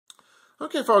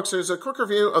Okay, folks, here's a quick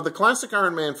review of the classic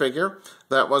Iron Man figure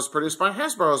that was produced by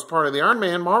Hasbro as part of the Iron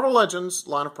Man Marvel Legends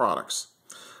line of products.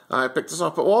 I picked this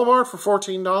up at Walmart for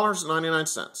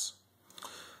 $14.99.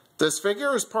 This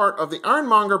figure is part of the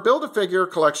Ironmonger Build-A-Figure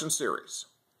collection series.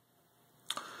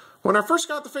 When I first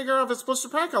got the figure out of its blister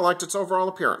pack, I liked its overall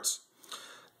appearance.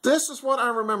 This is what I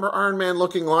remember Iron Man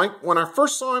looking like when I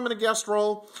first saw him in a guest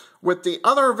role with the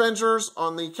other Avengers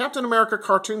on the Captain America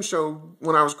cartoon show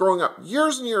when I was growing up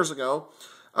years and years ago,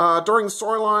 during the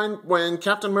storyline when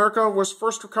Captain America was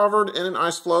first recovered in an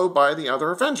ice floe by the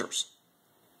other Avengers.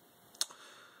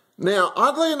 Now,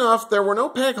 oddly enough, there were no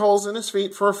peg holes in his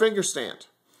feet for a figure stand.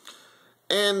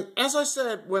 And as I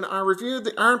said, when I reviewed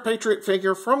the Iron Patriot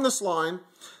figure from this line,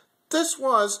 this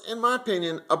was, in my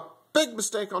opinion, a big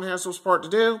mistake on Hasbro's part to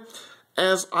do,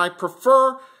 as I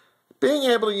prefer being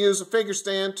able to use a figure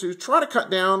stand to try to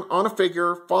cut down on a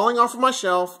figure falling off of my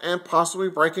shelf and possibly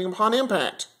breaking upon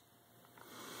impact.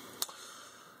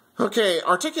 Okay,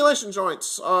 articulation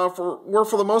joints were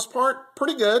for the most part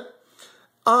pretty good.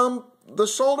 The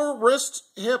shoulder, wrist,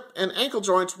 hip, and ankle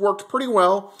joints worked pretty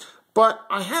well, but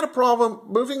I had a problem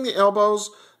moving the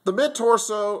elbows, the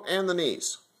mid-torso, and the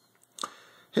knees.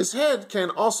 His head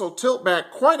can also tilt back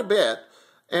quite a bit,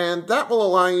 and that will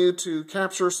allow you to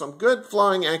capture some good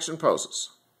flying action poses.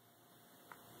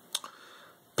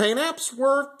 Paint apps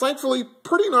were thankfully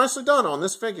pretty nicely done on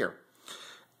this figure.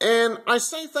 And I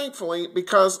say thankfully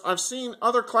because I've seen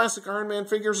other classic Iron Man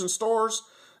figures in stores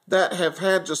that have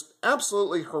had just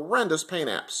absolutely horrendous paint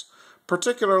apps,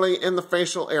 particularly in the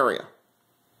facial area.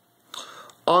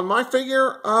 On my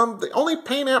figure, the only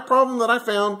paint app problem that I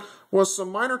found was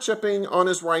some minor chipping on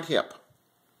his right hip.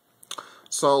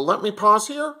 So let me pause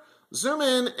here, zoom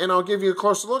in, and I'll give you a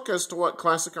closer look as to what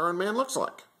classic Iron Man looks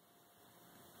like.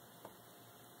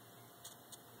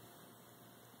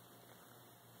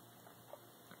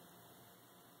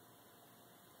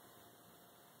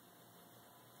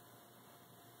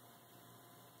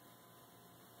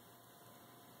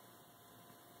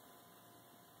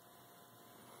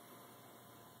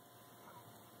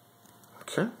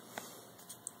 Okay.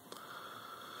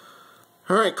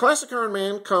 Alright, classic Iron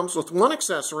Man comes with one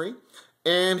accessory,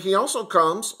 and he also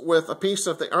comes with a piece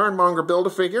of the Ironmonger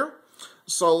Build-A-Figure.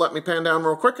 So let me pan down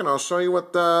real quick and I'll show you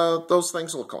what those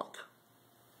things look like.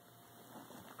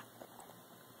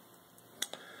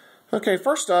 Okay,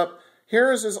 first up,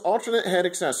 here is his alternate head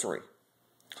accessory.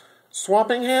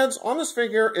 Swapping heads on this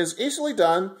figure is easily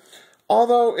done,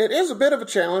 although it is a bit of a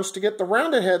challenge to get the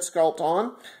rounded head sculpt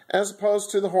on as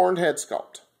opposed to the horned head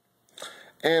sculpt.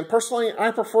 And personally, I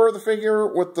prefer the figure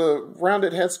with the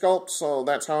rounded head sculpt, so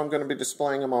that's how I'm going to be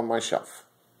displaying him on my shelf.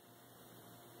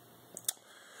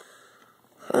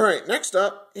 Alright, next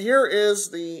up, here is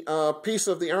the piece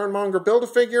of the Ironmonger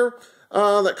Build-A-Figure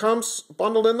that comes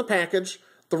bundled in the package,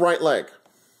 the right leg.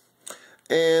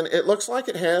 And it looks like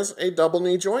it has a double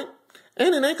knee joint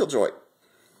and an ankle joint.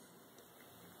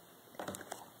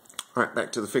 Alright,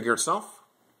 back to the figure itself.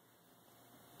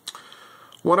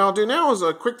 What I'll do now is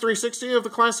a quick 360 of the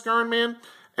classic Iron Man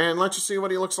and let you see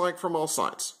what he looks like from all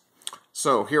sides.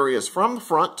 So here he is from the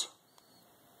front.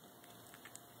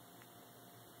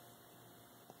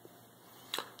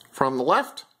 From the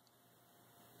left.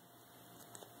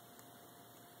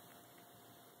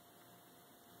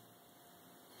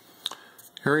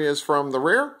 Here he is from the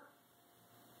rear.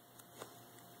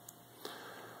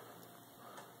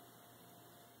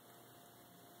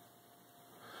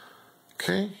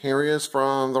 Okay, here he is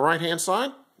from the right-hand side.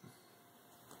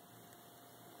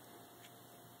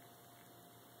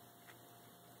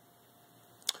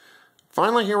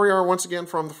 Finally, here we are once again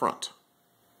from the front.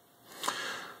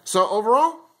 So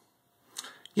overall,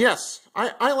 yes,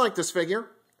 I like this figure.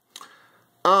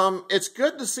 It's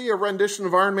good to see a rendition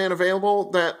of Iron Man available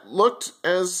that looked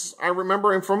as I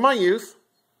remember him from my youth.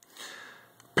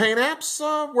 Paint apps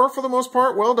were, for the most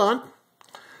part, well done.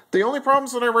 The only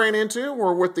problems that I ran into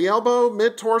were with the elbow,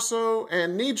 mid-torso,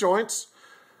 and knee joints,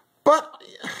 but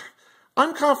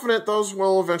I'm confident those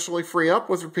will eventually free up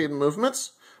with repeated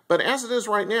movements. But as it is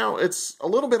right now, it's a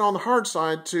little bit on the hard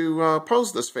side to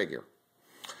pose this figure.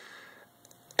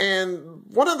 And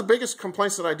one of the biggest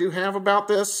complaints that I do have about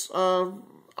this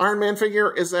Iron Man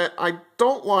figure is that I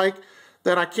don't like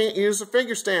that I can't use a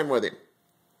figure stand with him.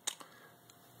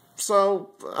 So,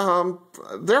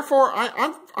 therefore,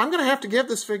 I'm going to have to give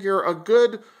this figure a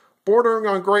good, bordering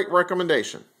on great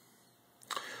recommendation.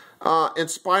 In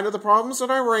spite of the problems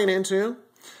that I ran into,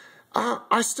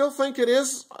 I still think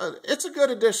it's a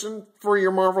good addition for your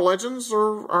Marvel Legends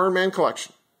or Iron Man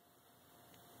collection.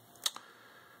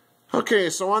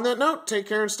 Okay, so on that note, take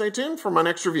care and stay tuned for my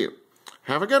next review.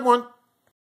 Have a good one.